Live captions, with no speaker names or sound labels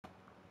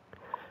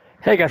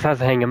Hey guys, how's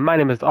it hanging? My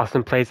name is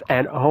Austin Plays,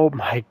 and oh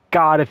my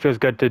god, it feels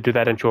good to do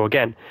that intro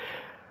again.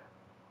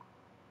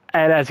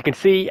 And as you can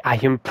see, I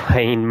am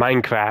playing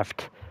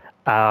Minecraft.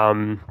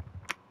 Um,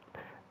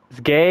 it's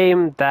a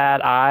game that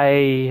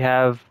I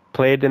have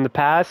played in the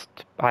past.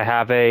 I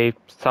have a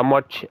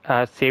somewhat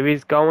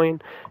series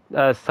going,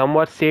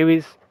 somewhat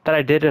series that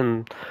I did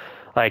in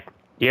like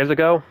years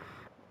ago,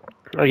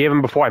 or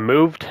even before I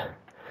moved.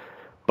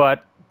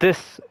 But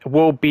this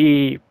will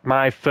be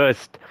my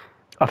first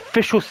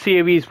official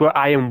series where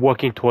I am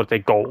working towards a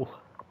goal.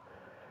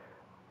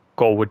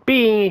 Goal would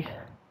be,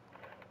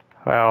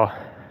 well,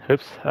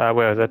 oops,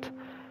 where is it?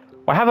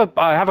 I have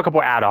a couple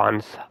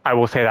add-ons. I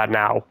will say that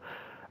now.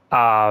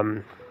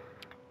 Um,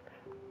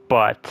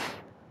 but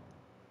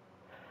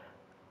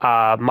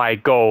my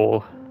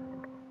goal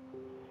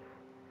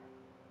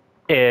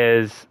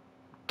is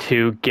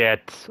to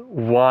get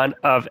one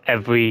of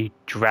every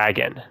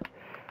dragon.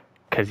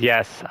 Cause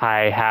yes,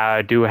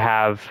 do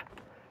have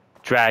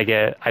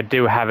dragon. I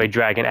do have a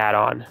dragon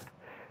add-on.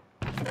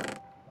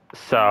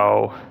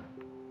 So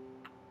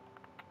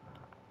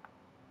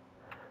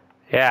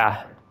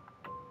yeah.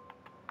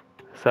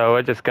 So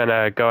we're just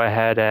gonna go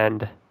ahead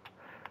and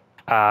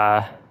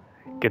uh,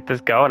 get this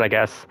going, I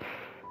guess.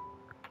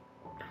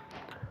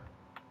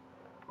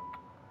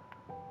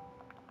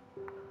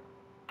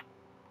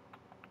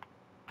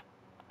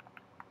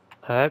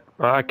 Alright,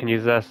 well, I can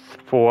use this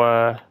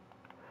for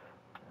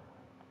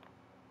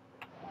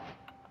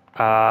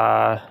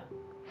uh,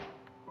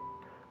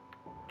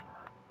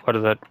 what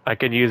is it? I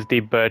can use the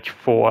birch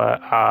for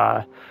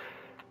I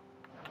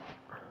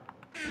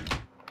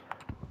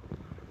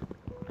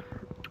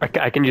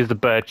can use the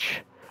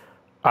birch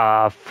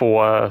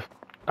for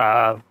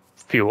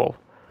fuel.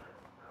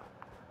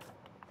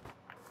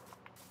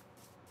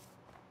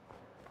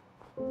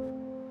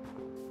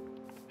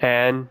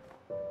 And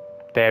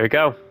there we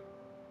go.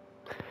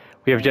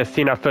 We have just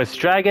seen our first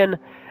dragon,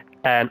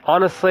 and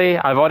honestly,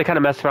 I've already kind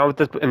of messed around with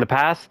this in the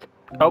past.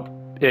 Oh,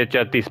 it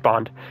just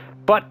despawned.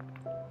 But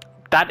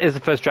that is the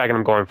first dragon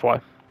I'm going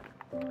for.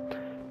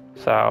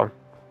 So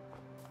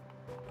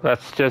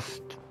let's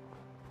just...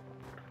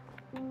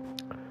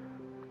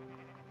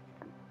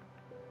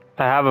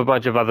 I have a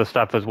bunch of other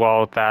stuff as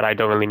well that I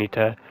don't really need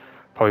to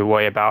probably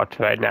worry about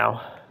right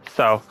now.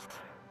 So,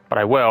 but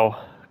I will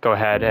go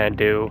ahead and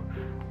do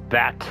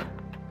that.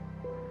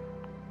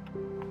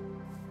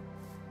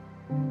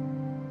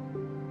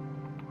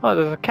 Oh,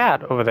 there's a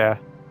cat over there.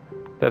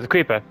 There's a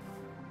creeper.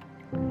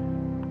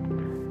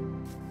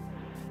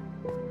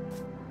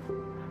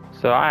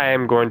 So I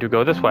am going to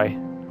go this way.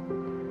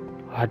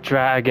 A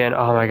dragon.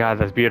 Oh my god,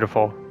 that's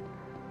beautiful.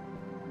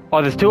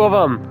 Oh, there's two of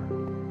them.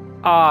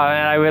 Oh,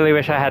 and I really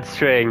wish I had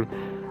string.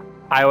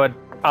 I would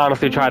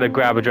honestly try to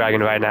grab a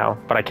dragon right now,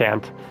 but I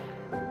can't.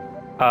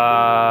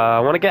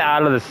 I want to get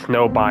out of the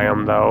snow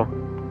biome, though.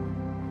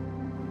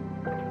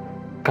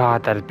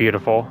 God, that is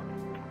beautiful.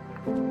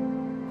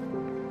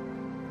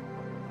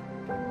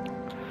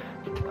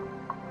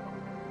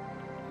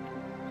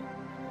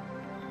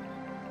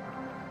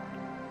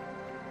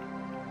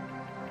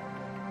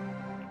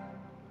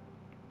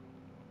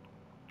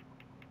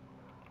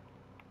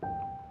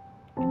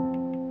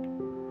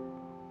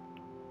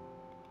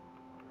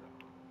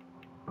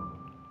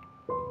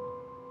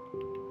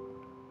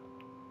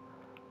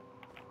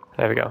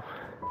 There we go.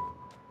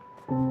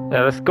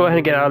 Now let's go ahead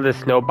and get out of the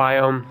snow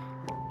biome,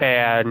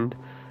 and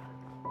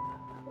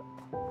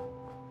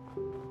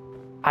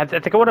I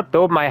think I want to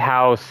build my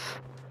house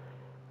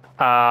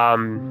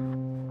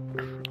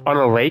on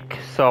a lake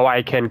so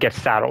I can get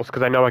saddles,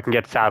 because I know I can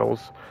get saddles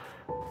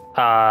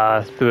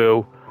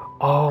through.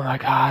 Oh my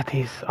god,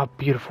 these are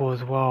beautiful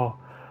as well.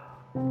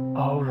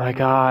 Oh my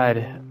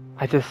god.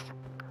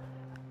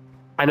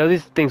 I know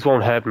these things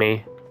won't hurt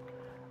me.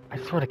 I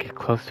just want to get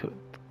close to it.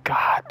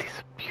 God, these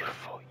are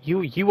beautiful.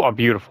 You are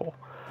beautiful.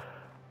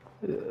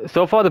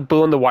 So far the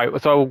blue and the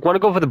white. So I want to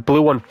go for the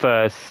blue one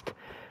first.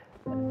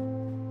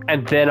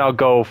 And then I'll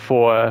go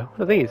for...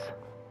 What are these?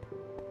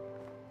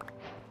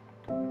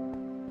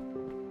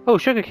 Oh,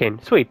 sugarcane.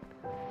 Sweet.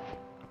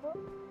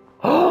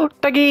 Oh,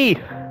 Dougie!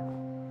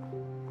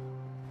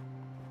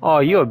 Oh,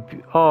 you're...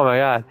 Oh my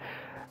god.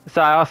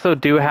 So I also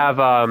do have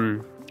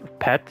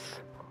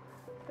pets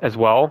as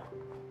well.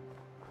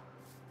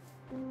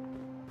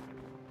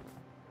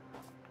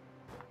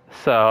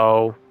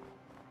 So...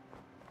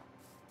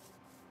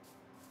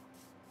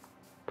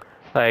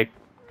 Like...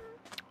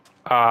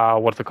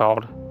 what's it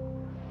called?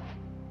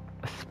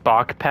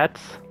 Spark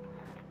pets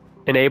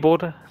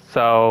enabled.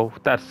 So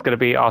that's gonna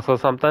be also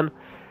something.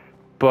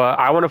 But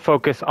I want to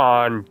focus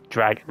on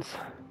dragons.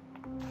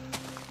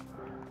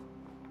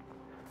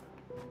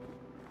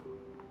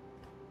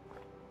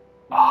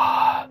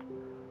 Ah, oh,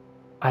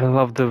 I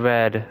love the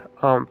red.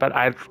 But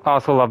I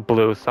also love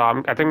blue. So I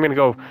think I'm gonna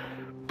go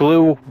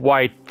blue,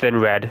 white, then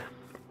red.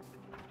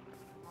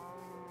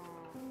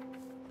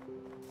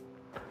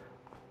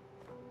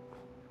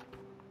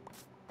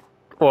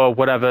 Or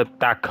whatever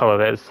that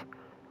color is.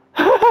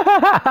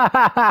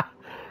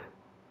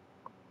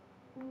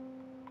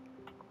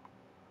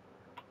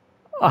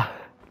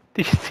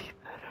 Did you see?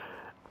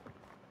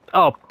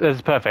 Oh, this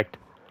is perfect.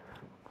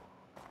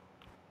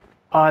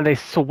 Oh, and they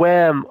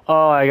swim.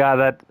 Oh my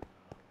god,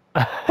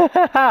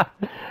 that.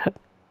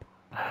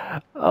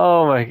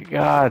 Oh my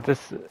god,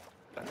 this.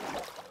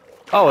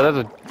 Oh,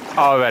 that's a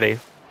already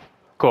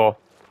cool.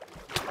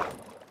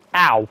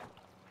 Ow.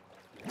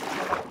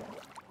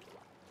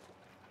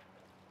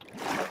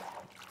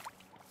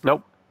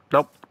 Nope.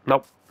 Nope.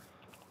 Nope.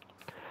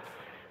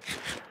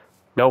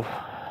 Nope.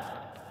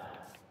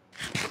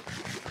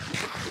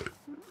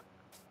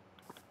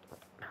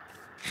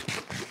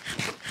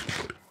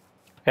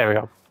 There we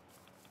go.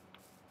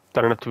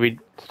 Don't have to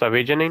start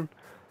regening.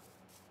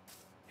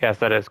 Yes,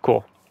 that is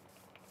cool.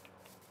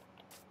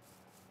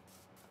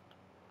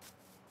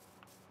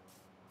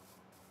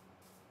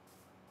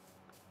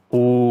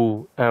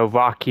 Ooh, a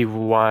rocky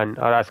one.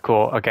 Oh, that's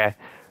cool. Okay.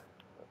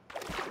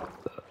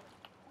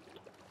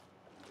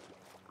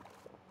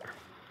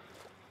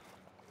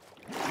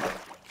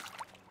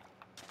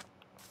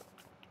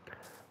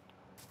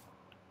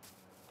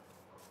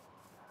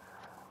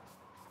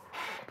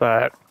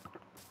 But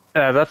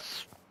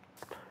that's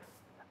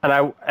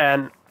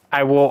and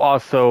I will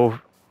also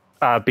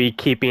be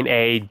keeping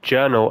a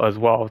journal as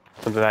well.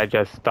 Something I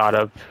just thought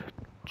of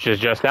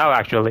just now,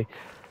 actually.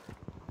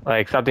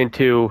 Like something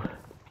to,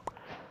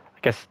 I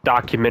guess,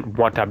 document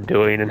what I'm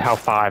doing and how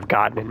far I've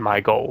gotten in my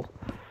goal.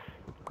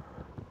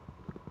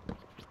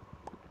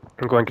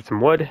 I'm going to get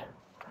some wood.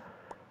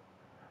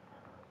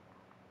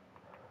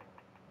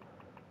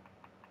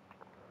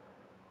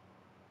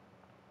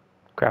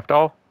 Craft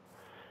all.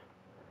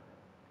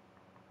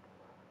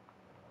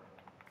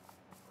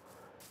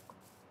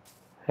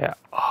 Yeah.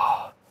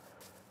 Oh,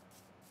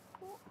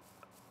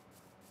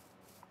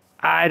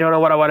 I don't know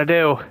what I want to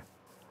do.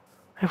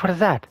 Hey, what is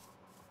that?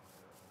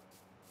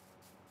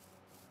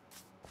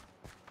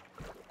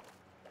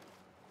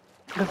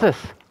 What is this?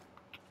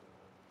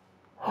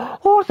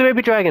 Oh, it's a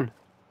baby dragon.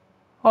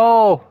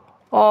 Oh,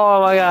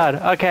 oh my god.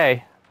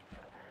 Okay.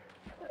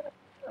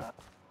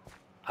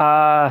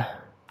 Uh,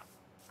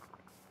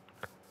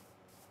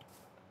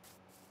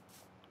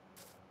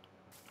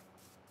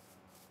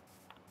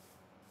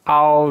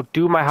 I'll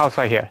do my house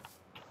right here.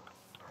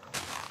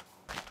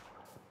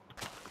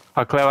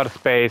 I'll clear out a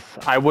space.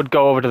 I would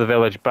go over to the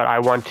village, but I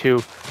want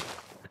to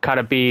kind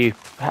of be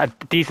a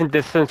decent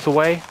distance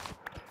away.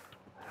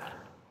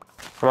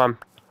 Come on.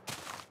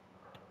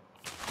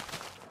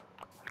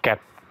 Okay.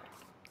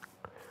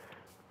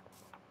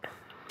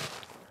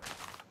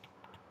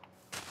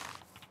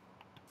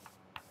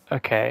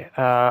 Okay,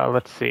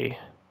 let's see.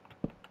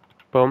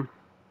 Boom.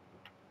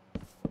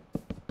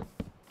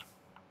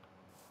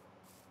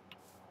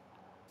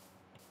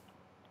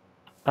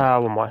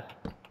 One more.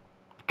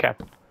 Okay.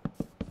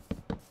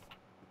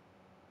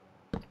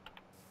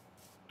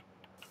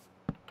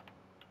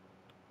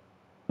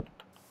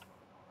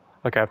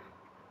 Okay.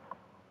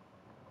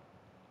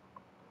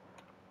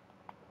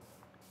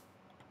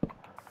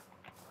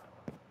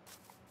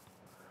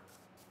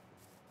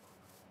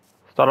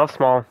 Start off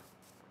small.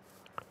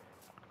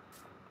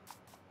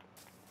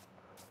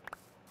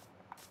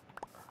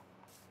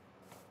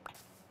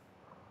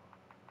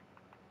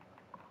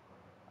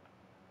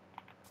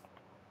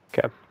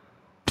 Okay.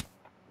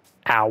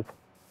 Ow.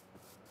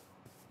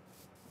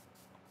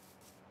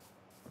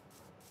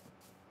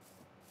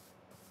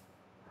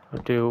 I'll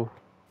do...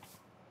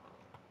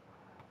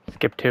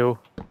 Skip 2.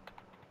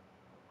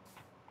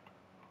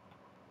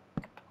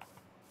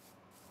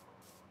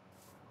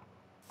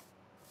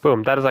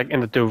 Boom, that is like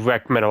in the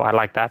direct middle. I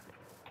like that.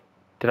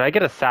 Did I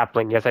get a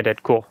sapling? Yes, I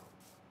did. Cool.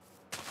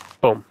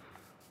 Boom.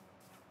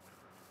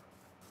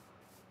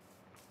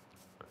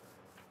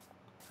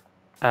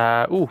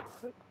 Ooh,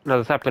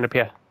 another sapling up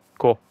here.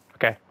 Cool.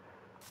 Okay.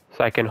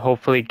 So I can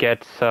hopefully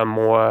get some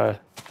more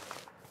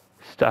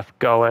stuff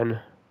going.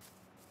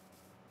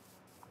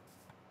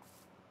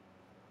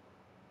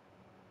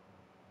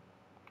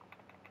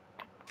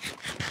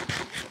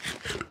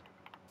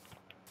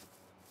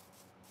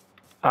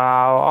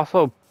 I'll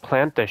also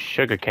plant the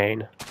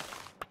sugarcane.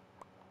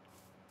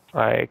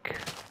 Like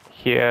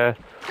here.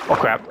 Oh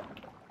crap.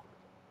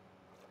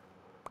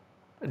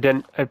 I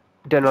didn't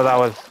know that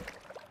was...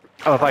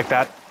 Oh, like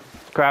that.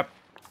 Crap.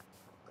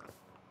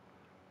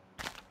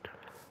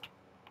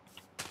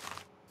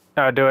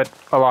 Do it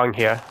along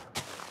here.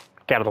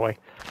 Get out of the way.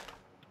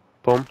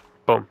 Boom.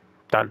 Boom.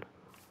 Done.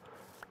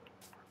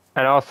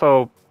 And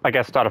also, I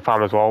guess, start a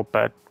farm as well,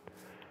 but...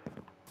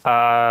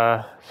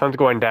 sun's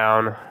going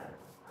down.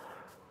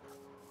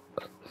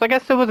 So I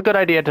guess it was a good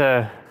idea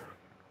to...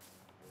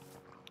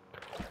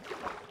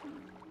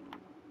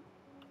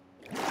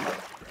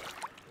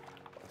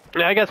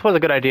 Yeah, I guess it was a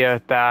good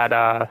idea that,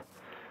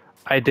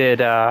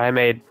 I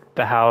made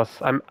the house.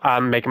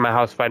 I'm making my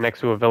house right next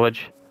to a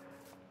village.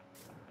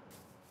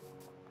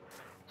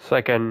 So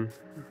I can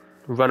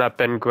run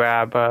up and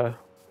grab,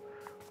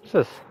 what's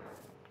this?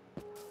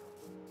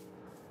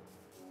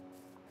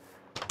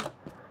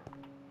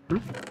 Hmm?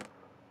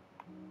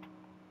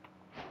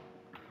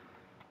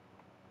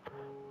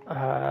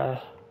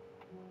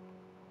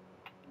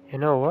 You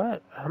know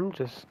what? I'm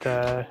just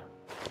gonna.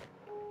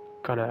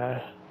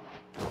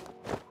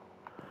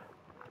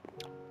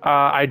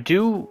 I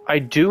do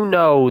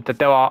know that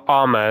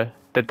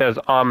there's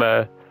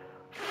armor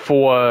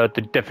for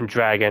the different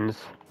dragons.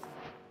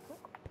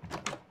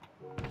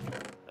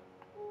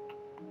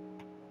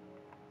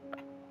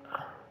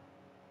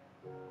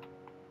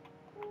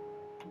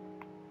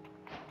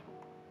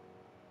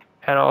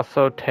 And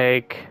also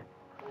take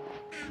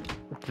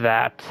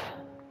that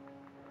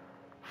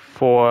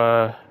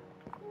for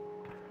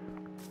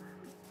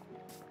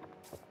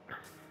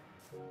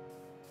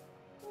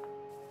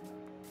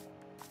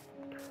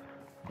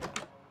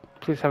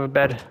please have a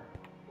bed.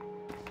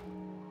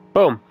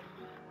 Boom.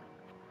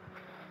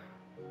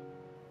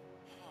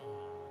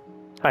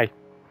 Hi.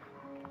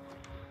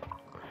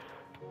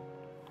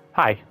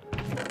 Hi.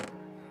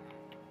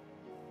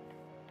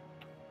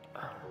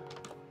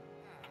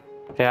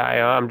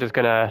 Yeah, I'm just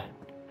gonna.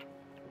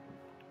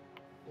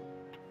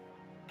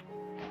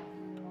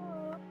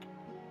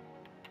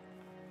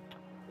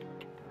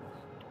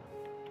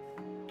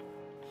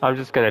 I'm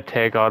just gonna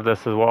take all this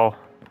as well.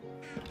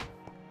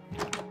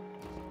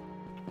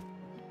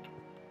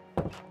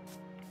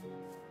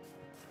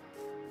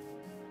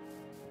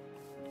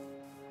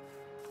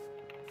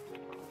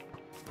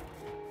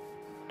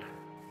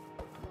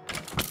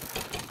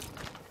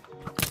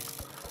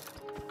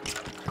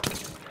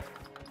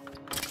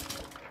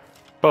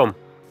 Boom.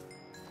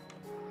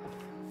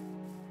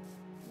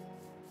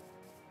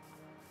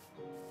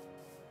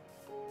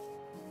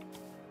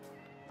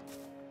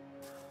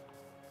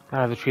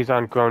 Ah, the trees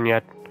aren't grown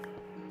yet.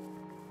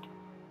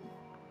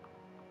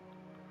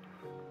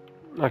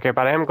 Okay,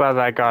 but I am glad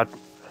that I got.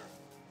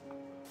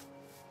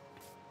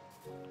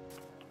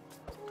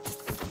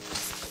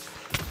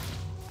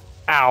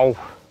 Ow.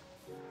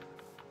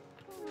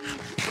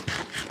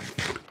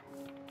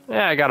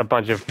 Yeah, I got a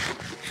bunch of.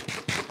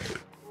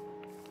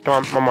 Come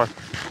on, one more.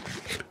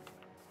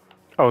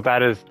 Oh,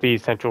 that is the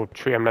central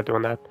tree. I'm not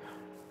doing that.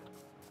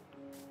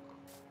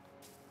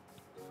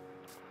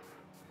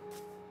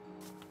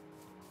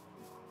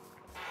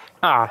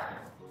 Ah.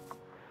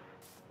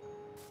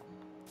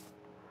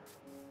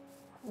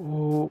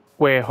 Ooh,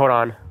 wait, hold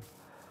on.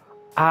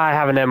 I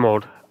have an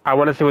emerald. I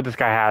want to see what this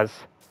guy has.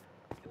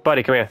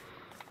 Buddy, come here.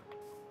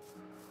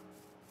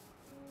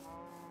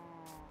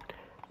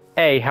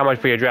 A, how much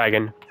for your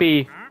dragon?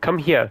 B, come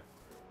here.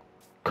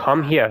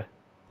 Come here.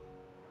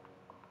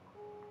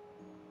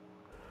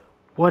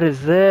 What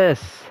is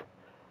this?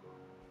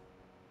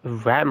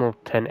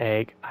 Ramilton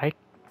egg.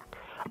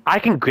 I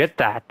can get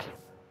that.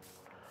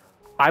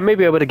 I may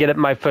be able to get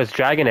my first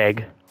dragon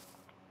egg.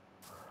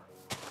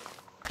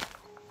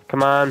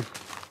 Come on.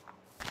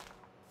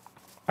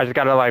 I just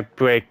gotta like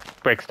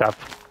break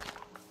stuff.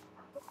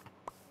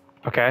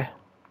 Okay.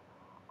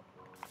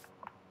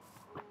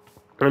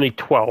 I need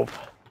 12.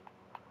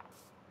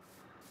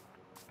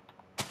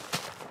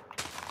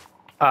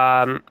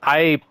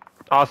 I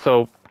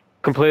also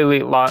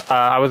completely lost.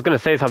 I was gonna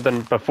say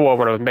something before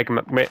when I was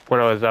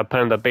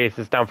putting the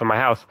bases down for my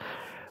house,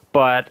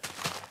 but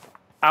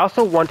I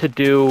also want to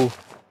do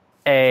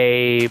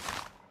a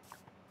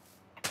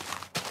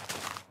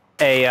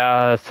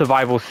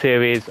survival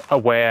series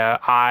where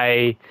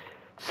I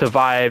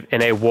survive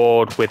in a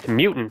world with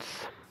mutants.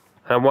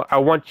 I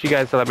want you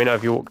guys to let me know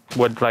if you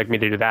would like me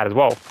to do that as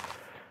well.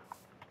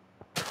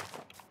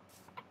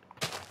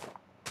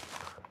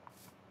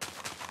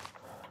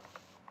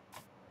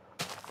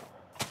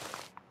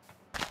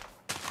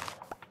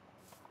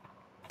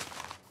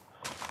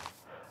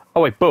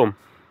 Oh wait, boom.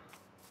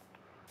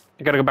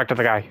 I gotta go back to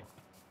the guy.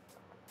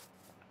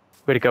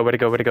 Way to go, way to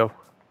go, way to go.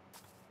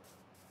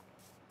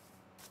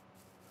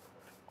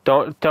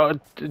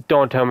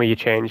 Don't tell me you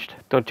changed.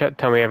 Don't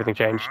tell me everything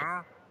changed.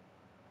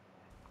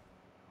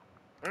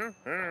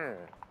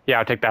 Yeah,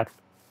 I'll take that.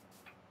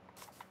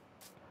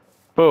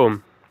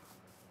 Boom.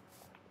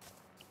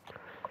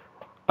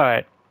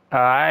 Alright.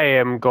 I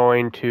am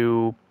going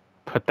to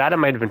put that in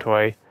my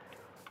inventory.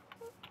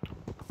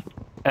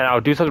 And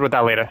I'll do something with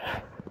that later.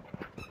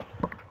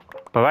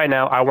 But right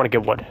now, I want to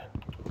get wood.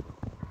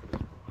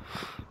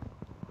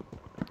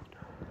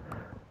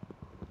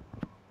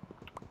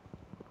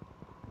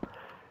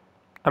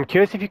 I'm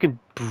curious if you can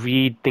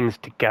breed things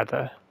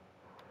together.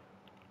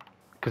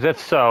 Because if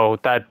so,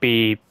 that'd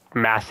be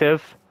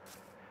massive.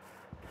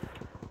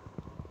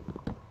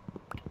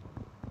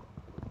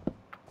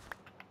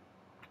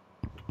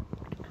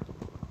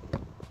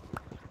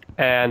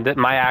 And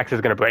my axe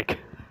is going to break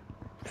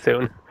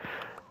soon.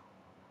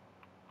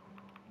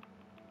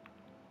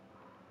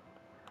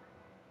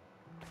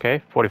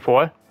 Okay,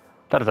 44.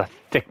 That is a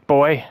thick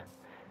boy.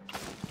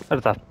 That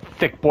is a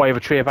thick boy of a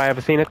tree if I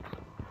ever seen it.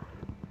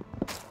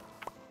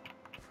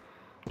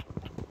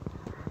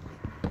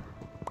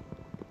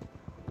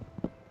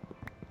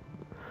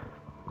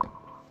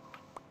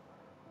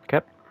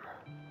 Okay.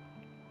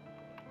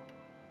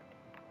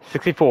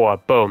 64.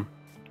 Boom.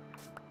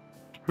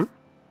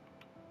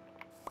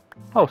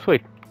 Oh,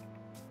 sweet.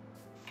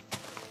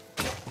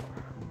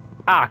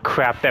 Ah,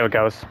 crap. There it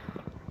goes.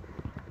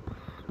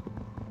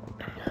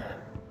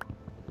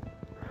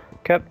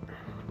 Okay.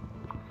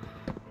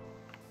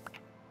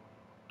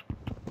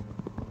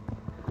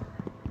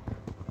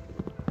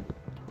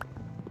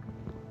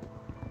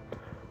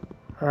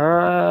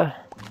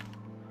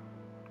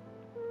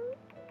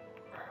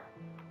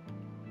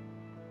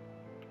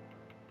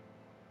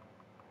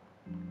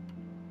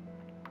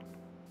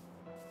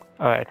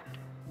 Alright.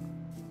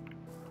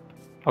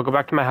 I'll go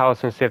back to my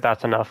house and see if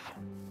that's enough.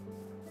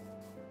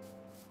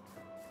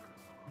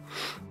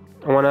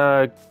 I want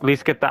to at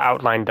least get the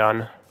outline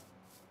done.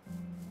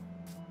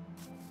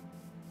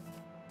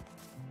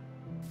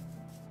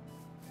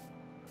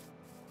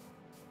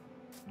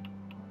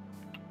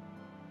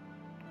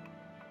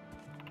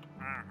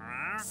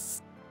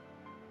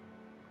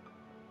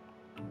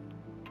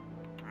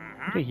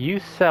 What are you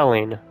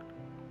selling?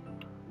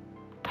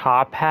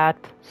 Top hat?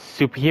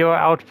 Superhero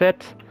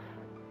outfit?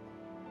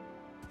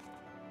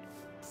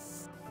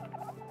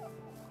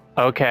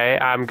 Okay,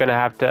 I'm gonna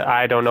have to.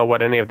 I don't know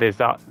what any of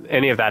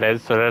that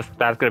is, so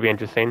that's gonna be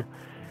interesting.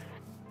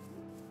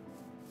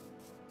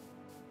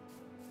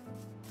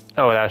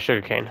 Oh, that's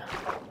sugarcane.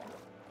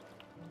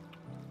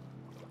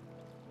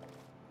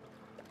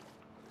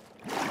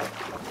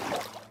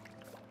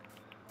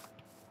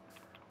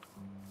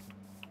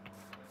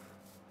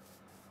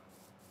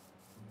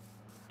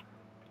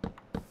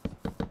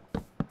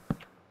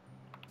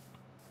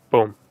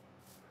 Boom.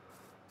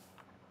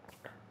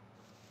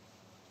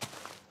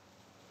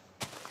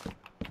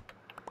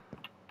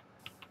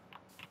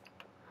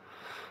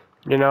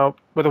 You know,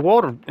 with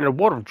in a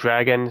world of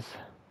dragons,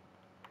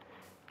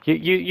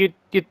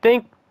 you'd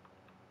think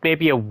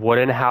maybe a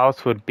wooden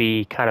house would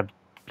be kind of,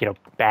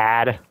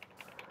 bad.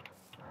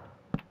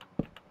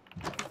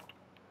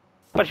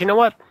 But you know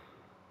what?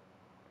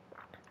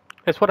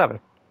 It's whatever.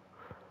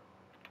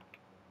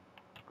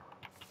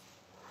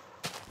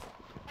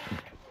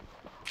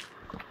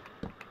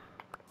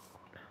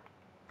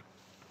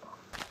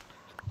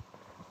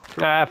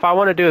 If I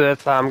want to do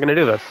this, I'm gonna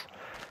do this.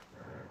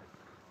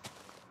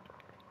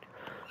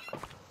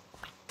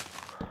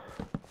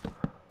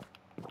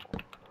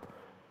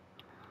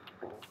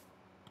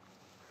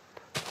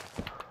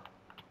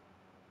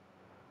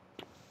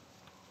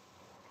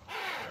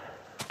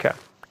 Okay.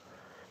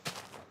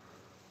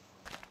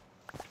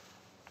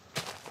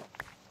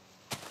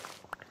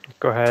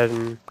 Go ahead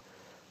and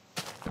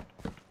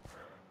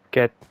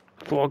get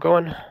floor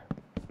going.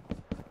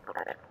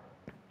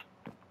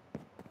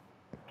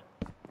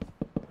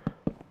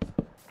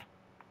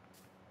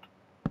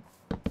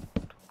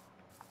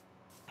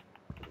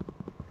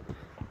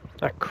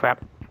 Ah,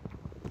 crap.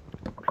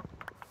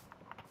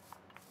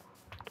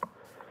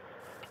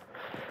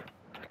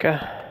 Okay.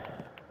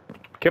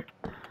 Yep.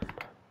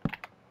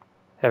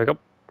 There we go.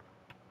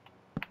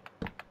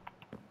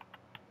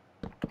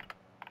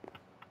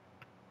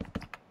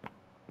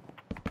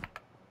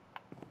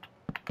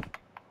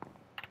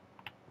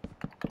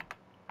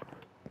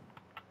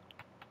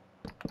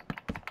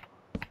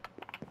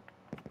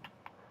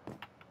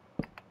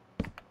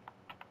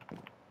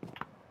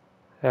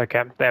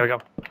 Okay, there we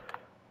go.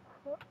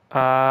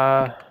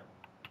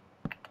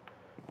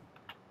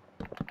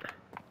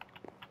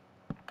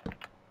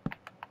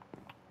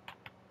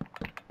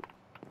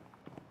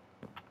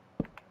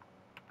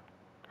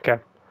 Okay.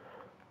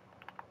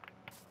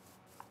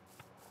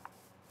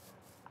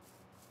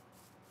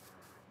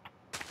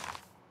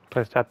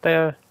 Place that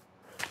there.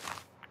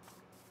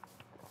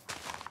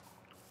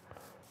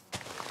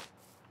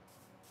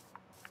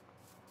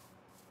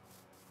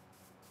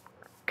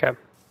 Okay.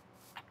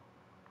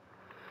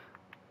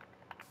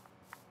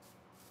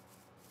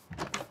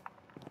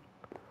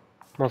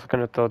 I'm also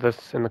going to throw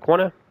this in the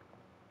corner.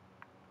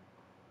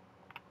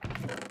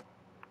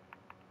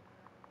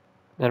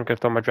 And I'm going to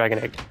throw my dragon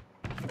egg.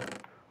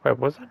 Wait, what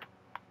was it?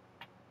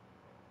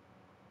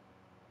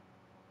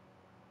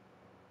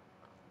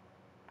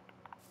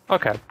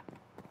 Okay.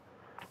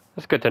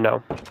 That's good to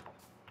know.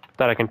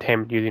 That I can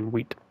tame it using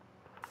wheat.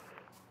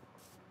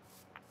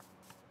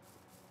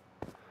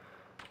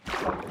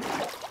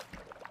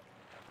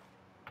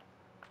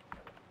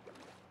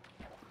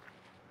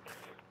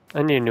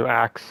 I need a new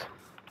axe.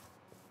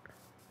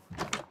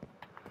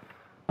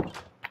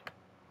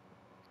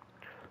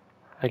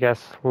 I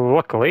guess,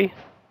 luckily.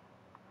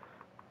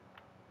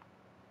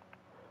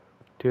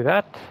 Do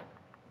that.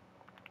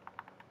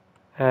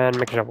 And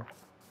make a shovel.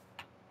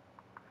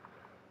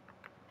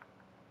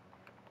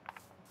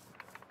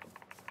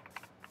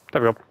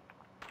 There we go.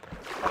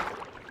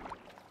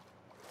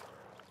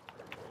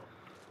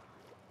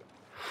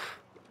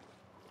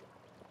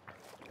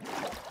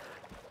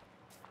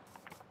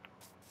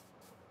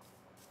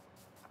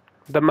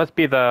 That must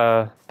be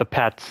the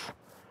pets.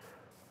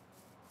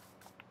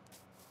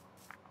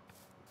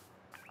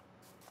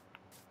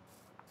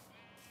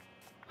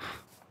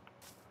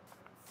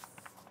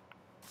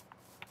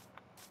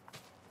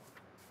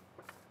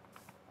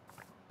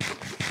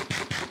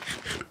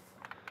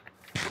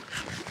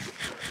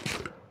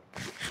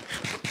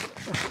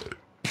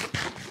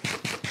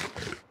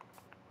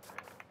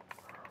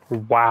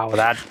 Wow,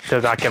 that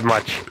does not give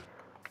much.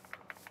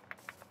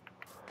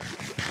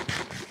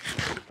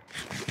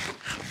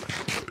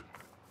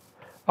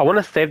 I want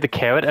to save the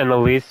carrot and at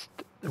least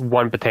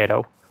one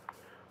potato.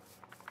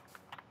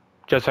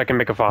 Just so I can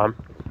make a farm.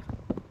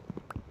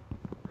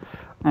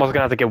 I'm also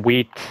gonna have to get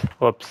wheat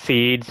or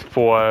seeds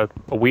for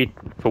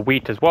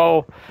wheat as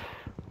well.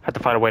 Have to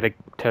find a way to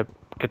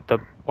get the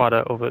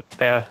water over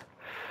there.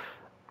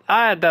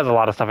 There's a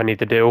lot of stuff I need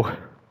to do.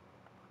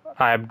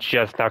 I'm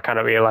just now kind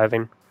of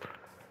realizing.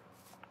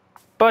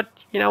 But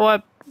you know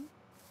what?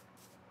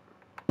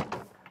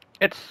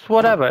 It's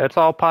whatever. It's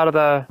all part of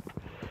the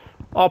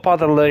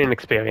learning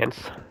experience.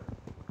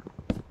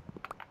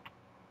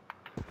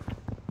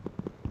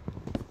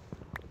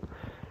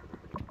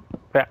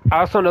 Yeah, I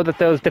also know that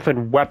there's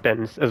different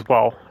weapons as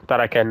well that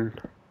I can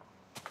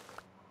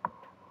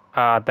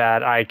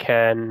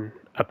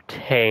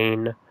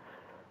obtain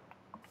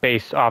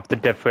based off the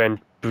different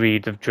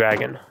breeds of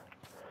dragon.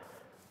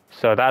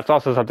 So that's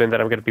also something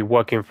that I'm going to be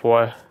working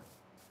towards.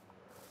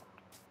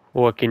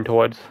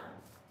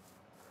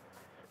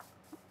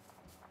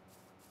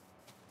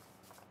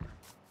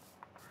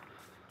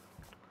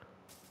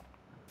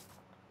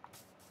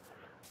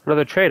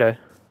 Another trader.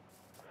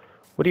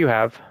 What do you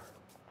have?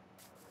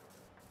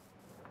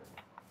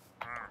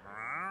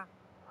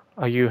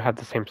 Oh, you have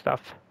the same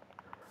stuff.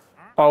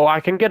 Oh, I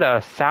can get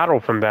a saddle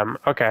from them.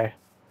 Okay.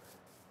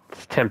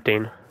 It's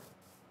tempting.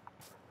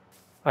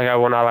 I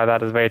will not lie,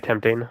 that is very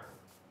tempting.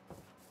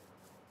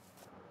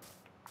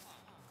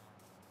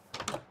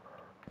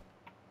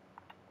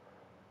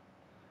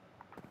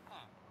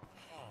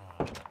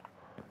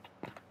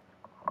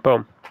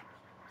 Boom.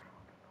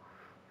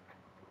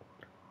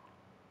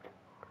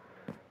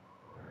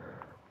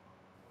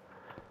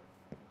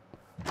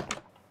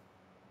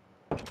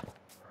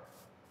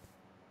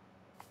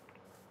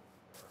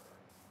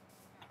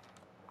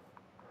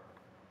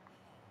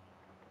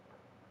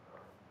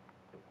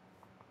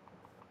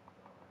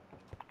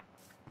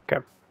 Okay.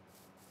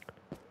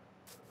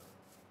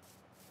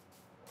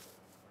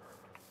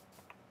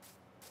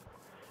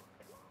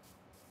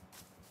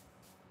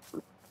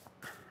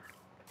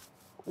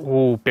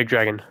 Ooh, big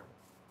dragon.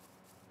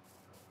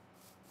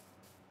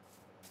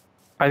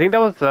 I think that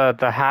was the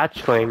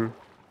hatchling.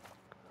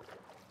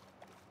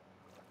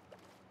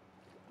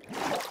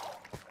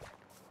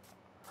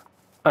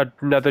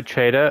 Another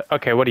trader?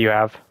 Okay, what do you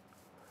have?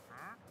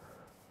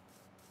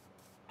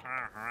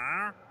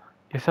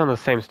 You're selling the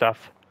same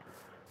stuff.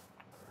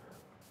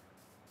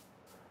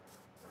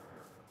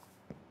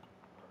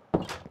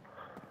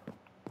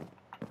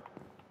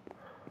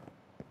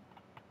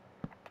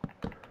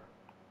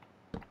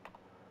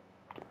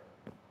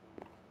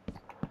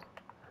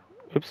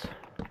 Oops.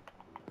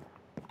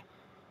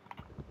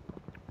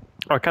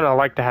 I'd kind of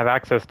like to have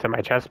access to my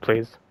chest,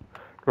 please.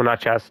 Well,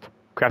 not chest.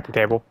 Crafting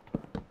table.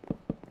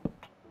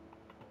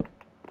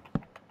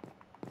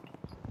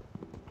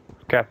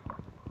 Okay.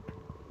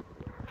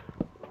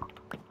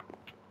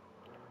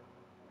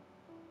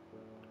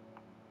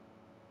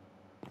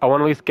 I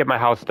want to at least get my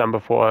house done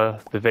before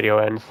the video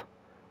ends.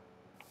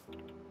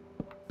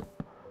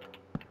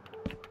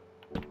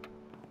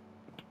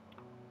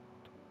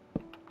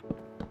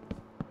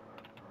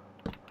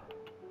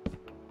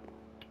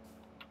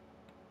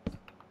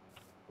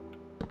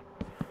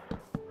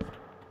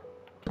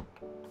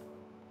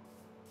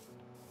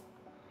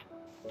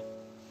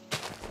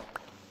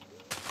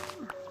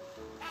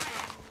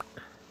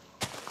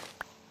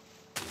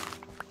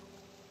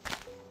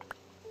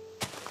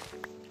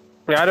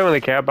 Yeah, I don't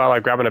really care about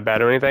like grabbing a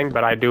bed or anything,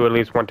 but I do at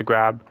least want to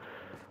grab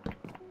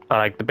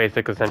like the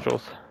basic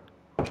essentials.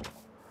 It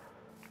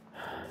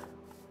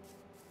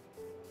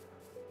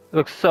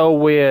looks so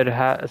weird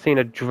seeing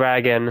a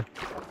dragon,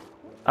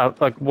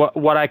 like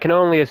what I can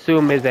only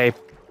assume is a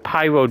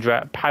pyro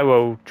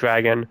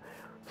dragon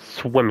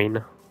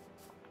swimming.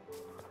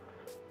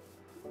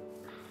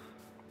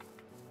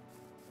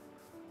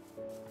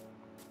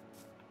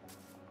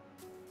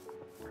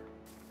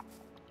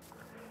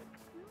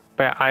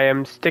 But I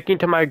am sticking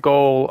to my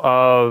goal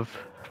of...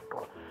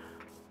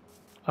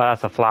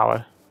 that's a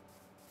flower.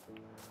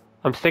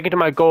 I'm sticking to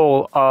my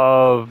goal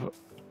of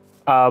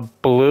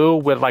blue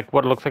with like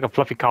what looks like a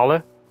fluffy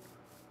collar.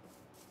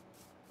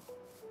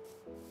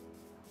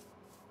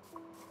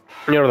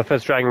 You know, the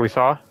first dragon we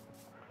saw.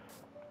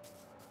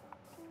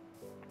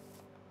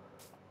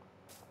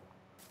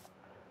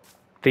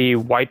 The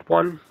white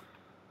one.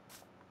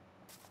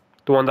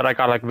 The one that I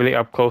got like really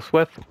up close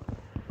with.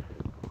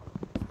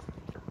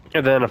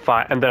 And then a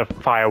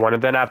fire one,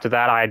 and then after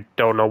that, I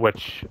don't know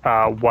which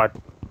what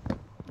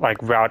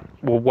like route,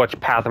 well, which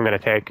path I'm gonna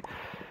take.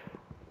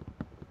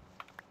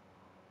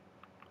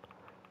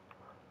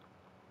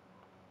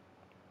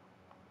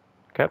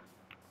 Okay.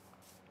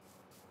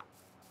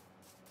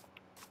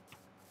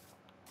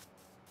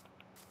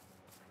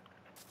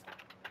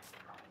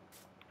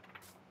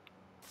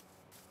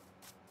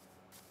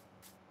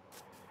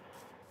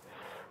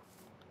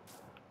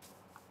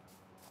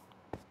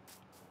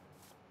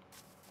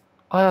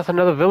 Oh, that's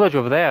another village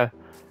over there.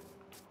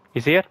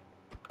 You see it?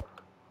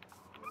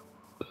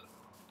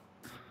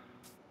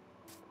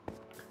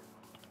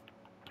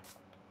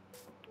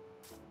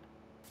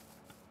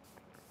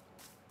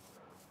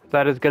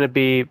 That is going to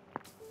be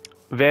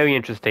very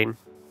interesting.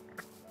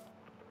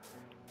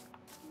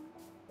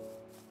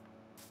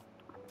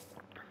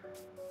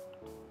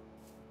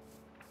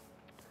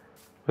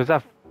 Was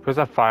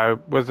that fire?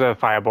 Was a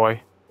fire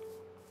boy?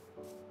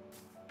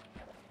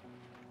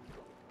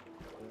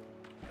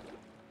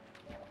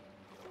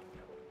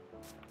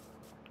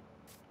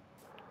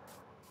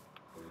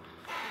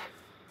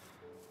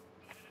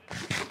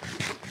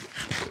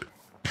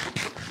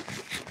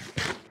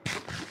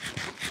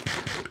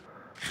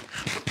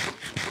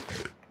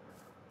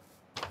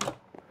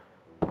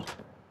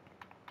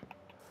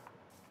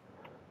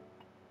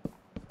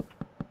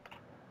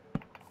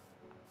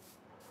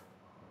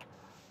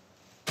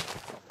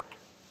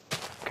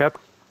 Okay.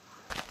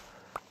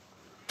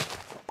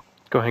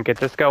 Go ahead and get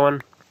this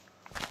going.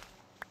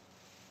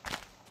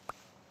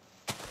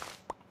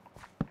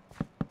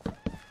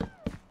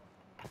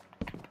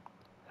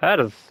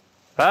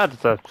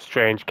 That's a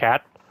strange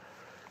cat.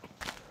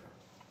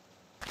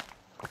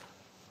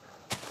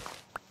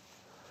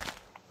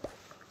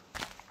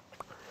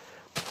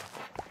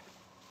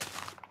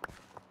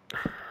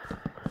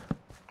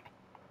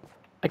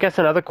 I guess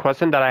another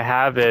question that I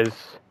have is,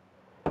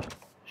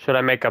 should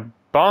I make a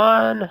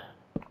barn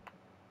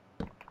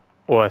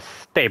or a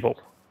stable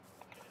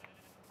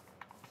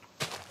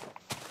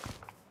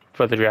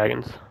for the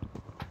dragons?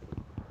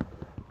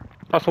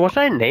 Also, what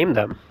should I name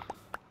them?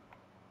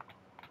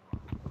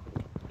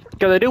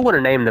 Because I do want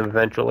to name them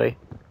eventually.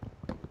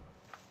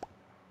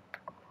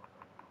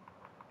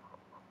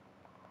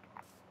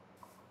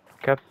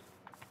 Okay.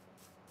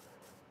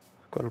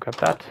 Go ahead and grab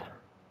that.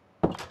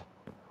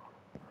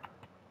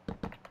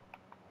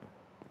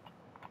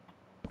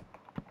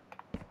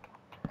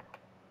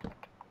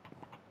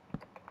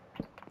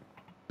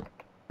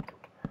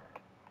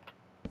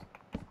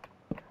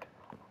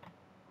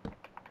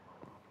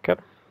 Okay.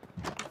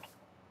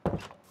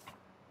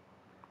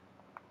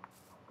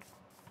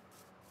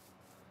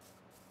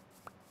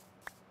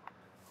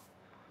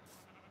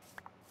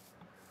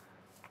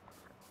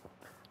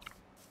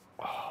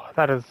 Oh,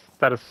 that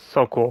is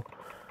so cool.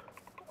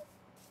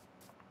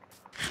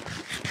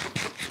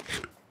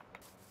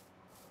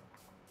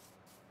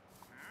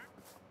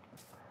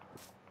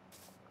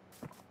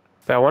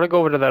 But I want to go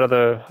over to that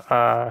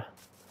other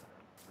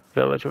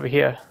village over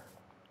here.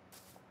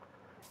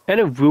 And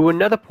a ruined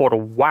nether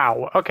portal.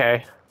 Wow,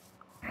 okay.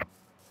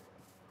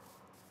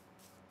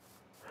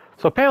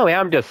 So apparently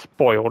I'm just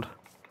spoiled.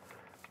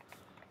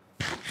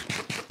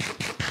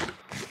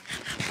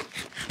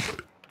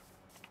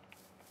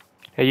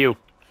 Hey you.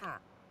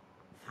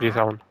 You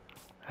someone.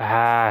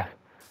 Ah.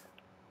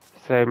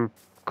 Same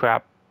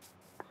crap.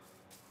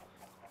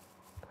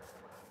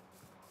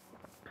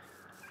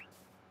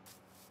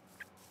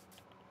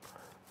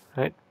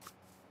 Right.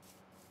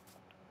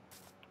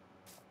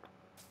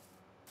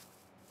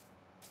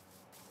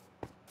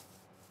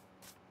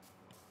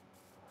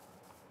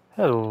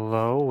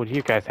 Hello, what do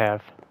you guys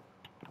have?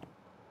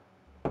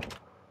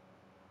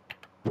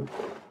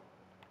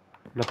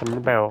 Nothing in the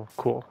barrel.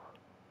 Cool.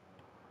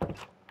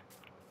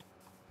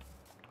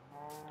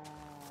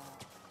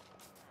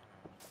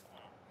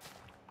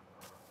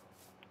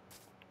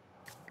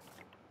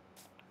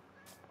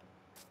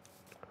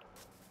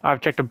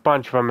 I've checked a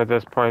bunch of them at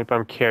this point, but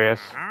I'm curious.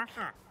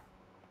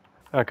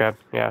 Okay,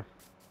 yeah.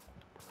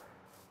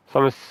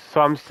 So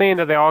I'm seeing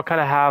that they all kind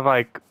of have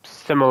like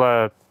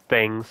similar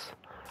things.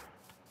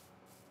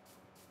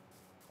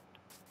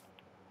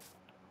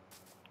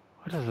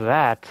 What is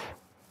that?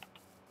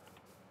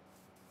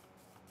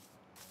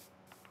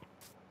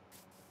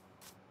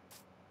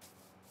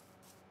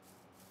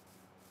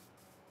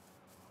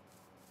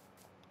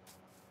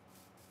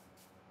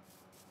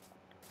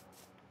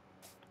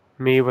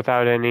 Me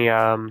without any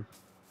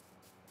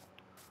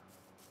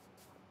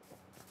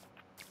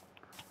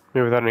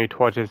me without any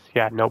torches.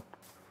 Yeah, nope.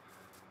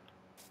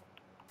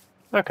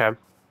 Okay.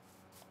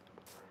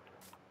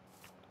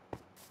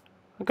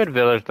 A good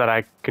village that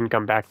I can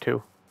come back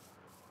to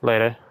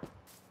later.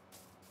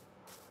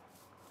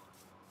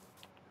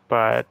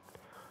 But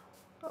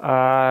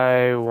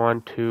I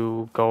want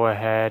to go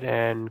ahead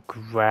and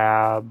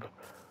grab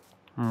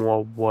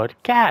more wood.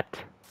 Cat!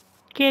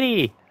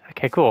 Kitty!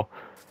 Okay, cool.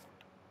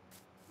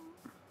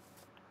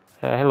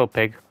 Hello,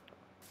 pig.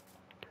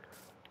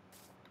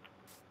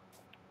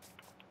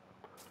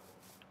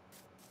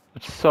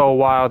 It's so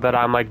wild that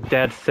I'm like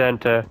dead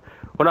center.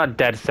 Well, not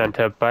dead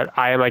center, but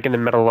I am like in the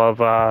middle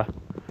of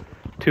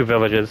two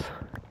villages.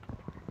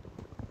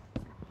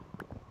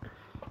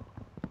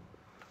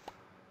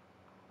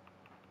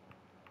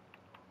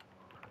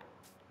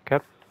 Okay.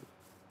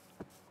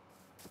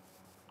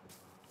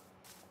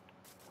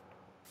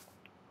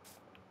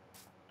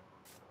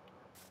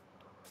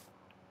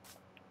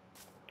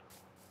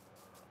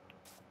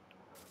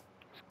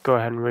 Go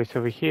ahead and race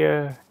over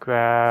here.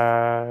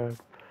 Grab...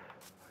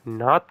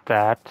 Not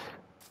that.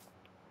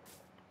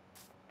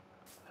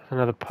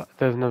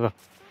 There's another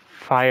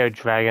fire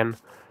dragon.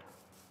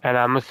 And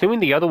I'm assuming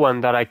the other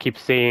one that I keep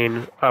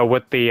seeing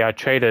with the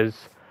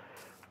traders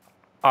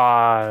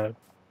are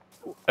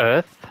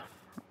Earth.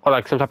 Or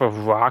like some type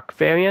of rock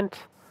variant.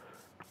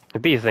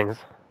 These things.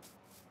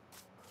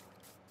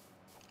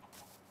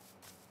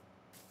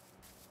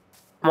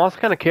 I'm also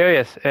kind of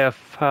curious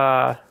if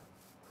um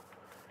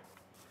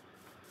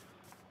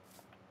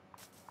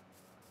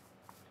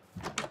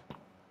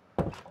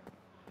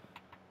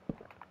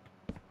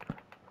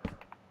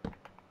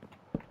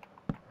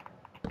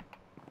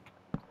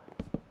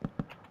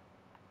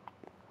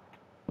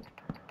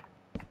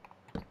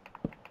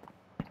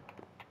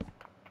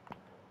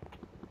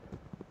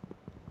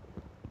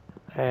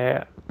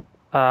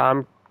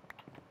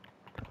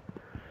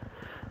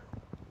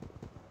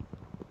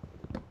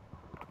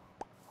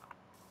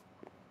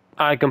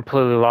I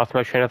completely lost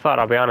my train of thought,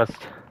 I'll be honest.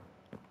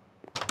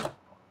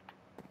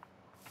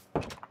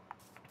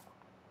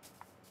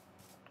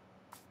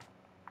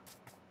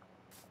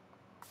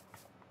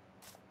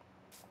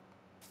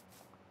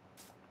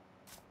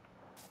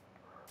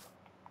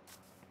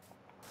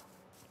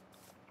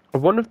 I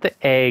wonder if the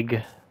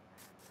egg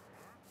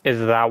is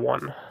that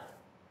one.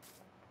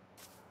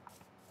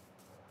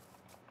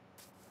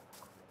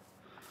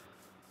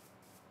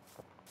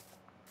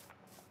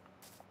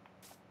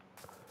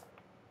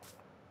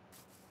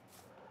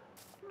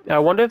 I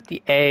wonder if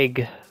the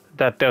egg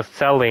that they're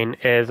selling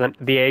is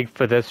the egg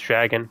for this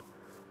dragon.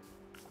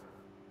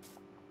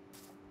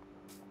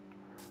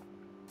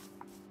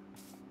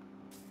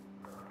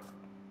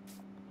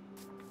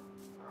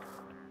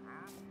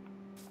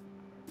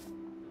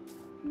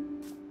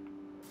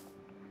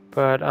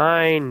 But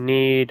I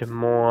need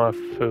more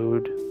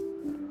food.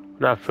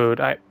 Not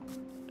food,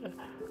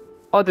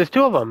 Oh, there's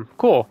two of them.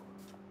 Cool.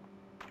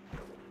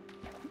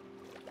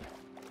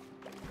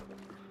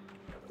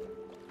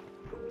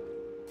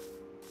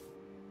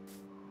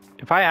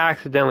 If I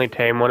accidentally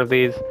tame one of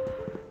these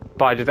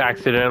by just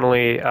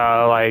accidentally,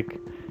 like,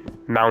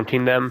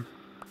 mounting them.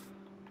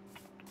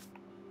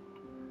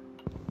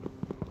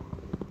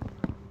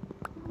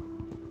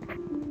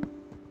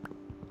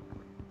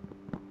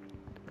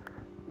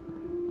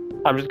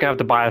 I'm just gonna have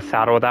to buy a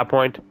saddle at that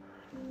point.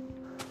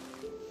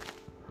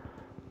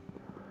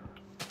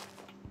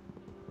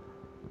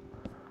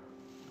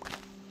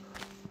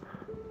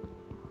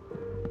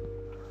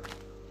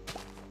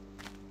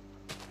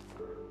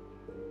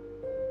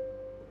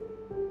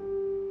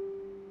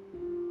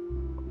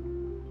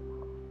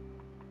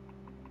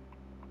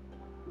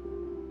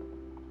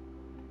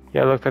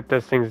 Yeah, it looks like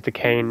this thing's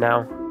decaying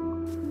now.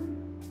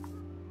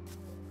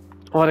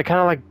 Oh, they kind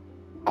of like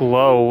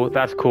glow.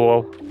 That's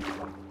cool.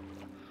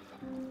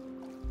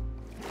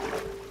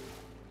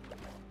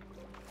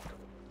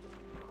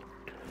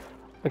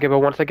 Okay, but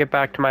once I get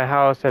back to my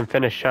house and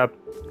finish up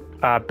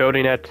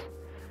building it,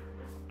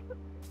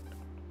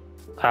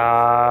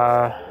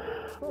 I'm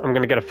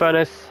gonna get a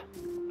furnace.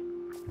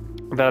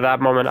 Then at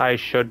that moment I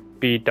should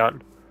be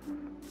done.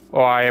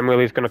 Or I am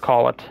really just gonna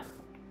call it.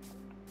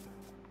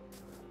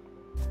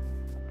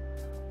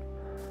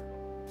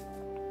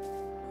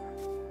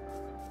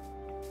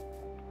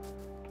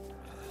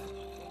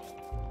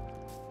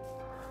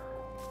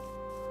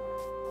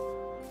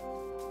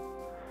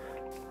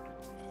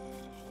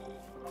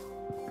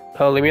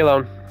 Oh, leave me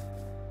alone.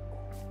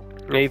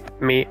 Leave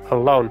me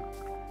alone.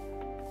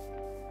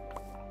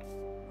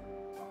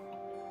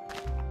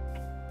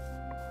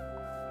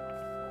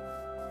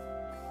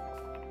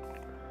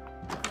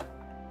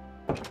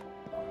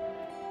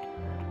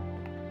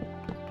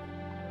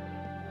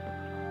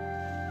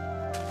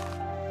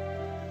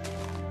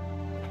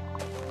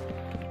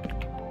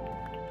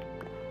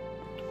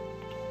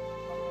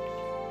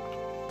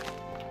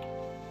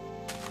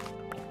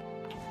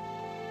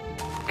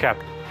 Okay.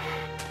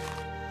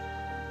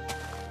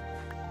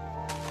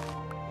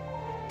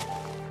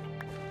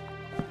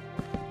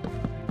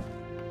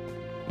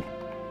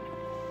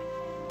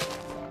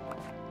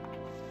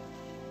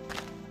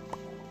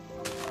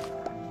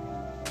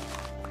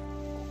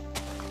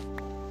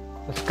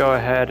 Let's go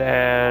ahead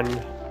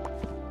and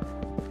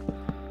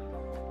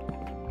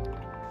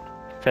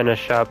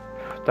finish up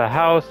the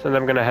house, and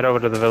then I'm gonna head over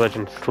to the village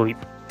and sleep.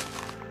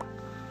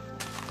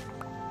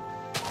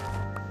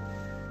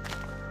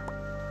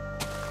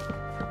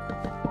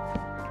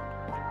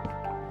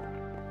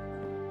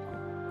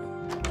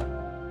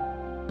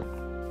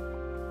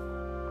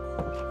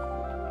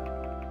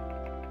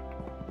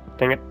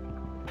 Dang it.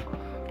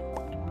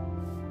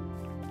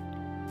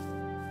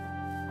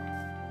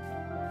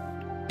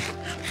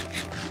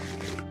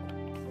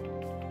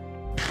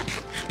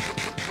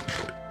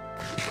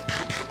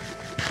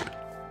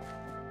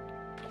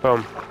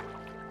 Boom.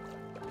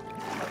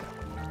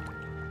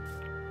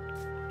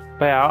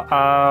 But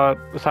yeah,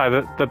 sorry,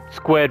 the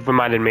squid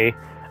reminded me.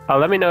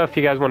 Let me know if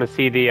you guys want to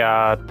see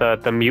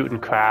the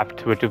mutant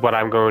craft, which is what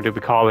I'm going to be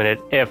calling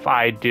it. If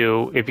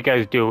you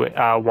guys do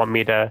want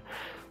me to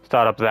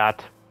start up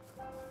that.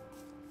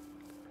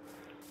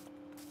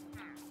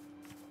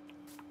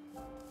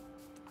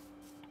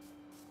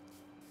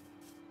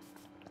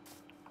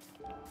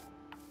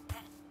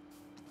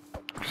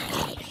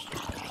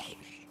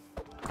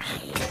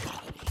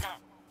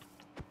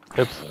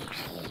 Oops.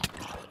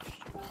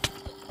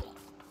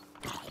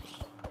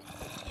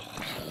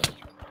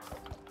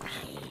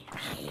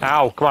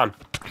 Ow, come on.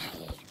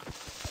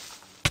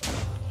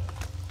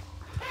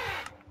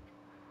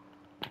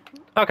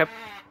 Okay.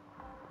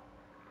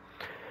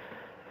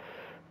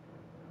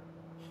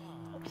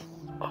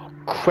 Oh,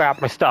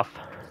 crap, my stuff.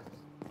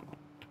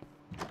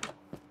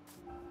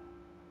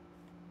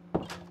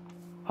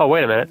 Oh,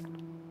 wait a minute.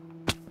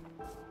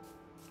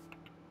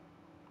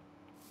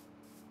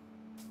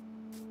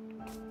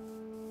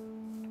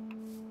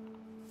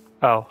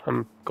 Oh,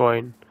 I'm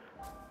going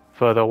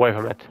further away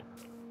from it.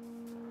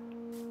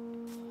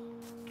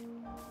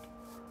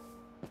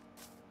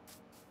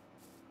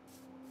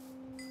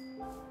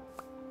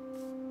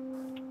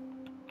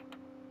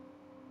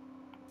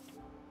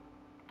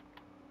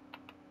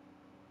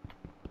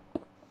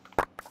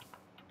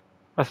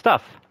 My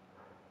stuff.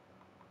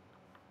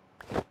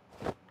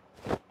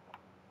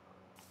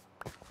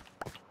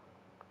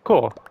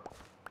 Cool.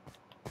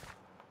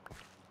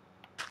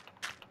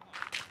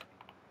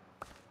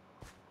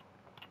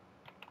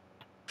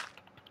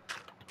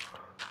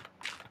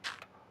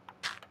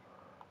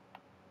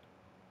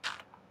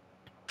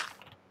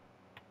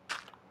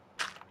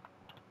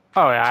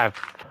 Oh, yeah,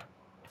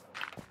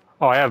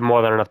 I have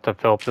more than enough to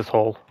fill up this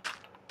hole.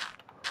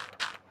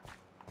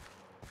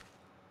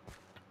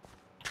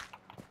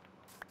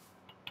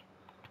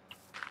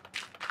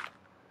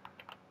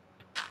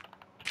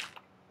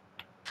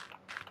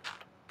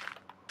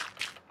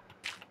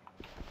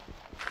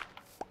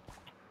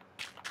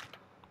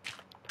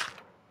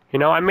 You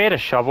know, I made a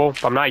shovel,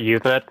 but I'm not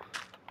using it.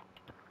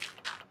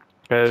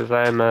 Because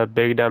I'm a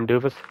big dumb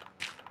doofus.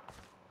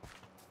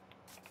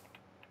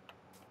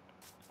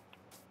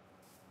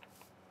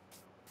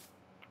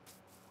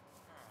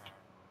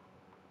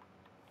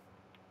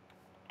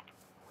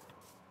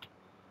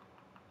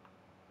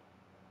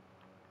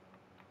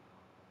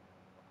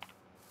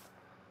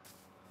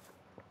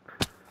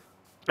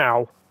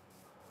 Ow.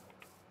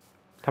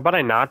 How about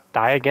I not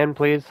die again,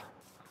 please?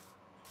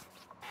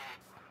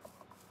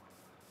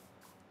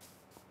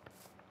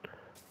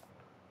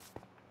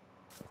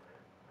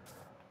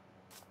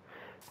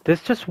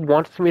 This just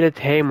wants me to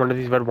tame one of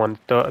these red ones,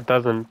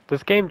 doesn't.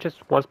 This game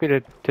just wants me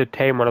to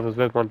tame one of those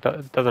red ones,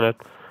 doesn't it?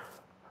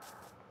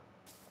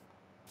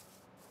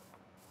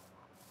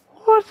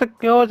 Oh,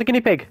 it's a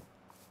guinea pig.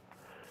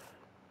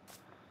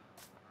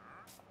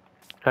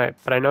 Alright,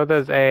 but I know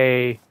there's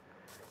a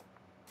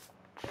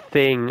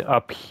thing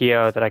up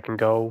here that I can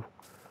go,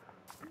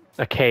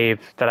 a cave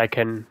that I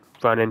can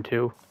run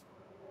into.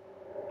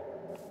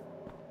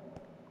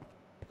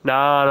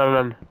 No,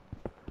 no, no,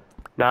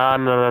 no, no,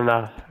 no,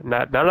 no,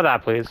 no, none of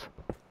that, please.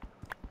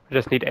 I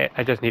just need 8.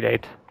 I just need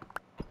 8.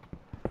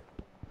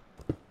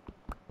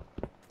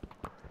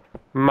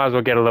 Might as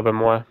well get a little bit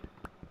more.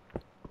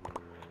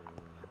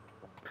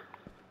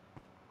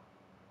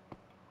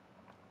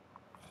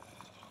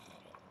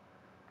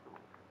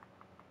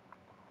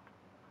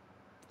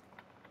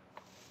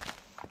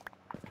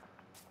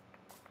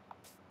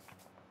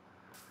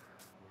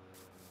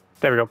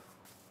 There we go.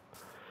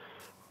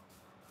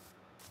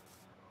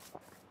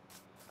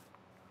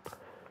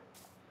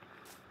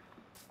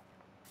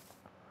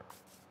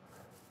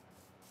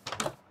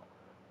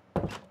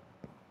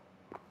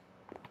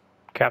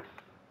 Okay.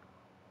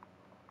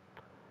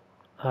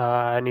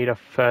 I need a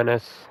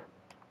furnace.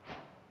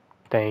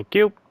 Thank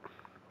you.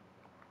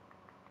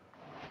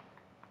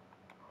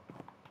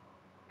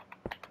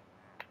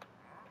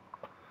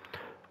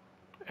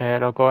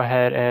 And I'll go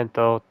ahead and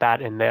throw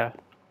that in there.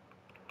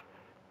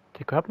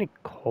 Do you have any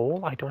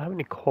coal? I don't have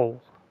any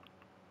coal.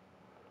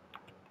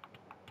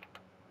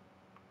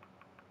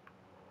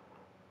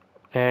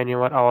 And you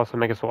know what? I'll also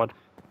make a sword.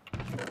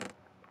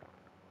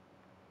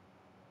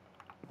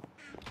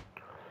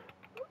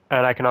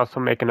 And I can also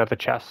make another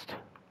chest.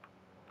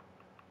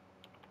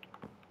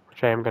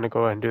 Which I am going to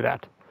go ahead and do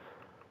that.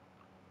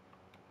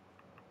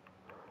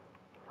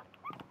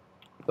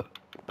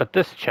 But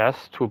this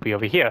chest will be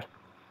over here.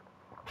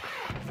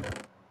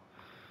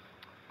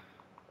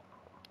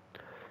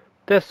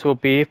 This will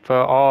be for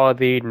all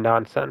the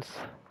nonsense.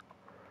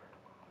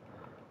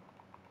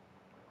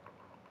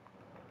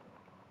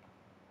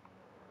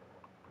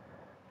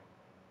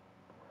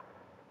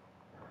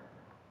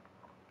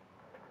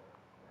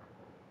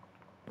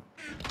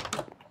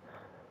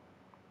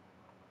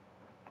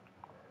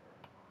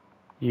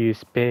 You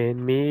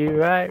spin me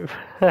right.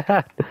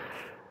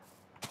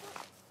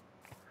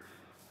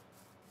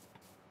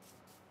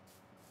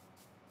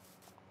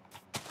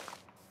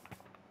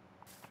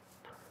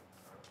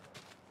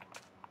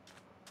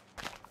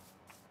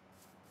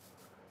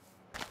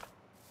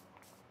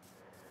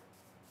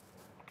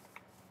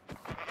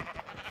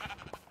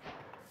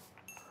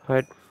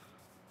 Right.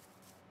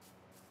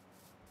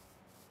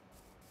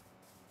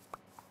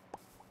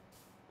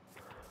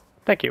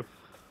 Thank you.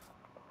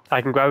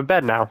 I can grab a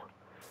bed now.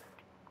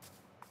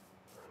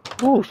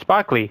 Ooh,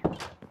 sparkly.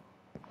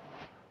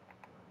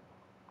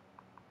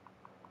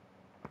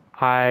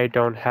 I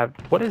don't have...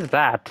 What is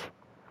that?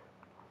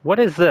 What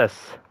is this?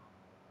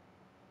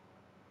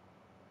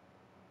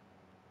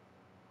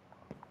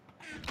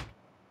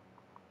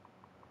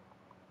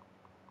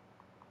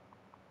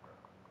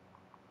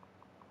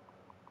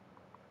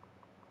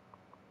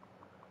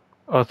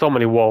 Oh, so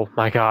many wool.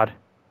 My God.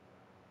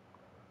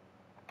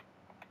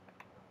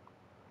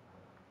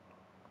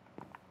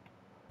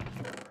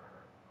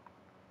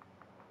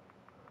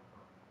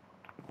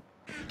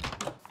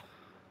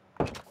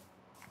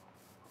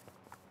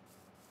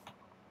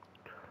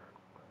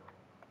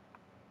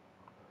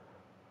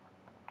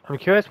 I'm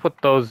curious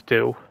what those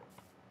do.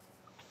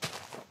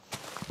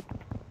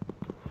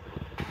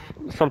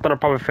 Something I'll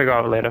probably figure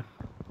out later.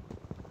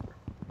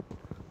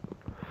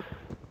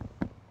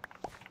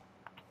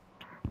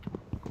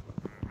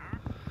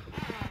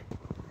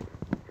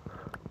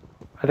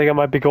 I think I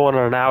might be going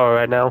on an hour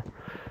right now.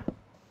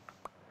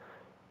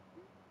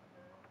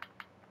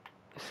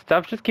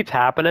 Stuff just keeps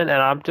happening,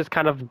 and I'm just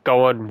kind of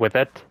going with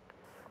it.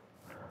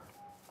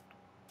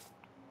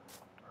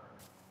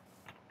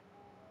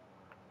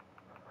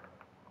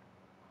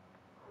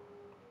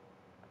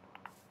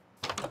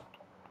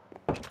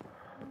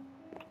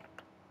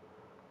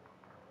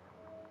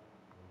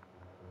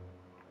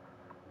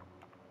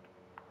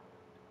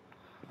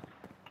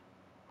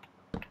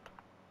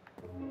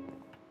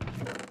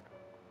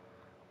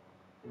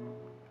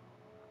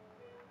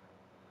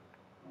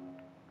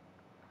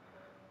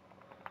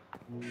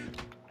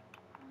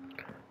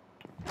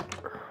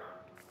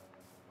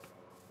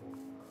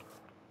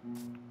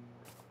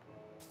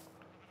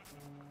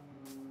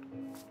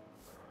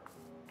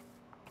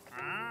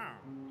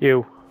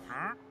 You.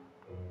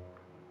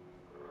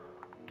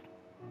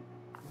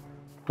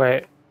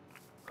 Wait.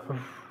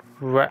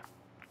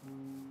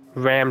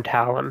 Ram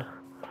Talon.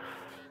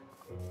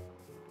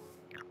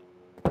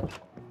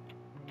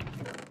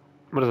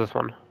 What is this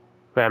one?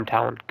 Ram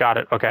Talon. Got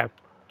it. Okay.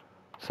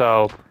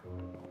 So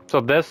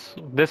this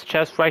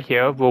chest right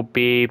here will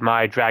be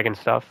my dragon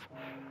stuff.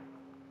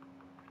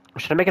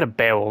 Should I make it a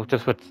barrel?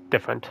 Just what's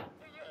different.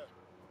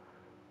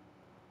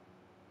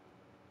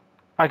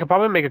 I could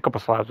probably make a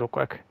couple slabs real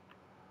quick.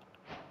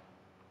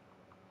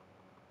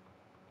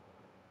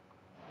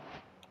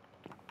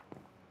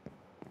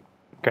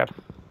 Okay.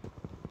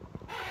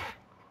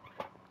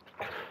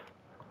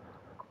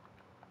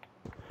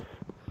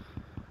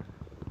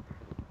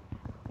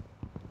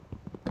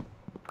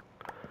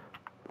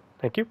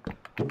 Thank you.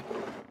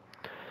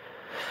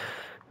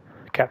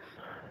 Okay.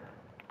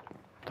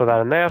 Throw that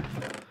in there.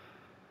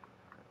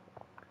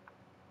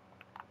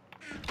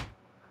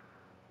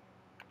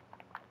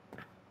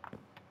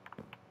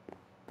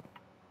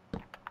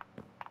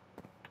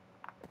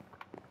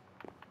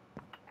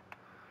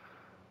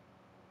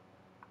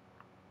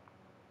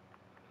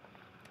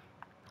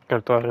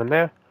 Gonna throw it in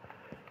there.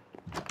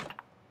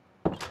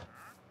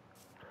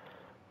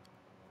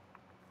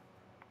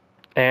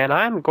 And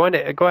I'm going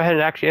to go ahead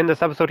and actually end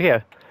this episode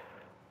here.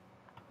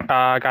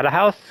 Got a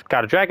house,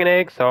 got a dragon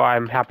egg, so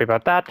I'm happy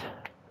about that.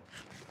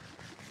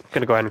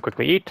 Gonna go ahead and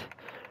quickly eat.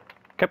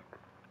 Okay.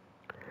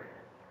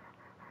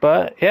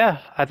 But yeah,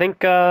 I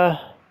think again,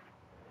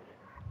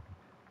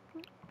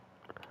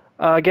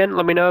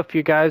 let me know if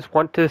you guys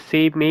want to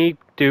see me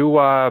do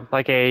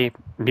like a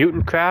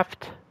mutant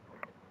craft,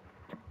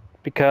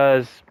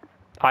 because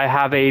I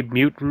have a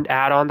mutant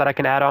add-on that I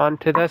can add on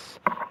to this.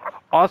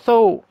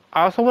 Also,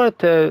 I also was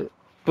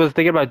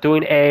thinking about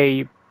doing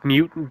a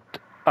mutant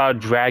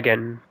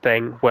dragon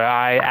thing where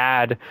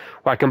I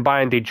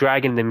combine the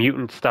dragon and the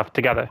mutant stuff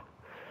together.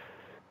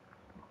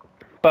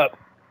 But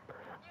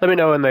let me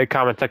know in the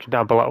comment section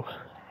down below.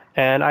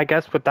 And I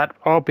guess with that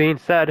all being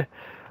said,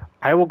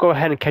 I will go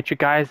ahead and catch you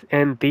guys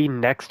in the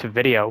next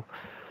video,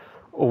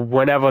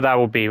 whenever that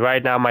will be.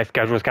 Right now my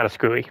schedule is kind of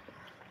screwy.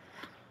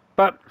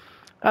 But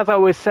as I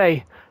always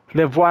say,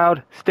 live wild,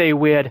 stay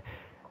weird.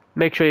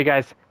 Make sure you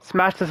guys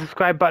smash the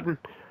subscribe button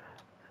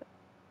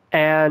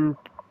and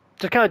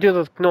just kind of do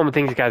those normal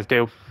things you guys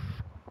do.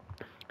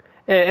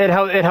 It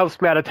helps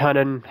me out a ton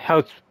and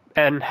helps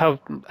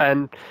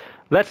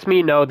lets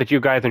me know that you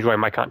guys enjoy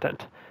my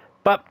content.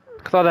 But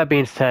with all that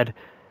being said,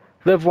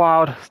 live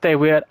wild, stay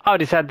weird. I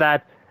already said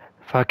that.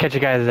 I'll catch you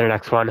guys in the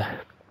next one.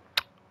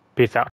 Peace out.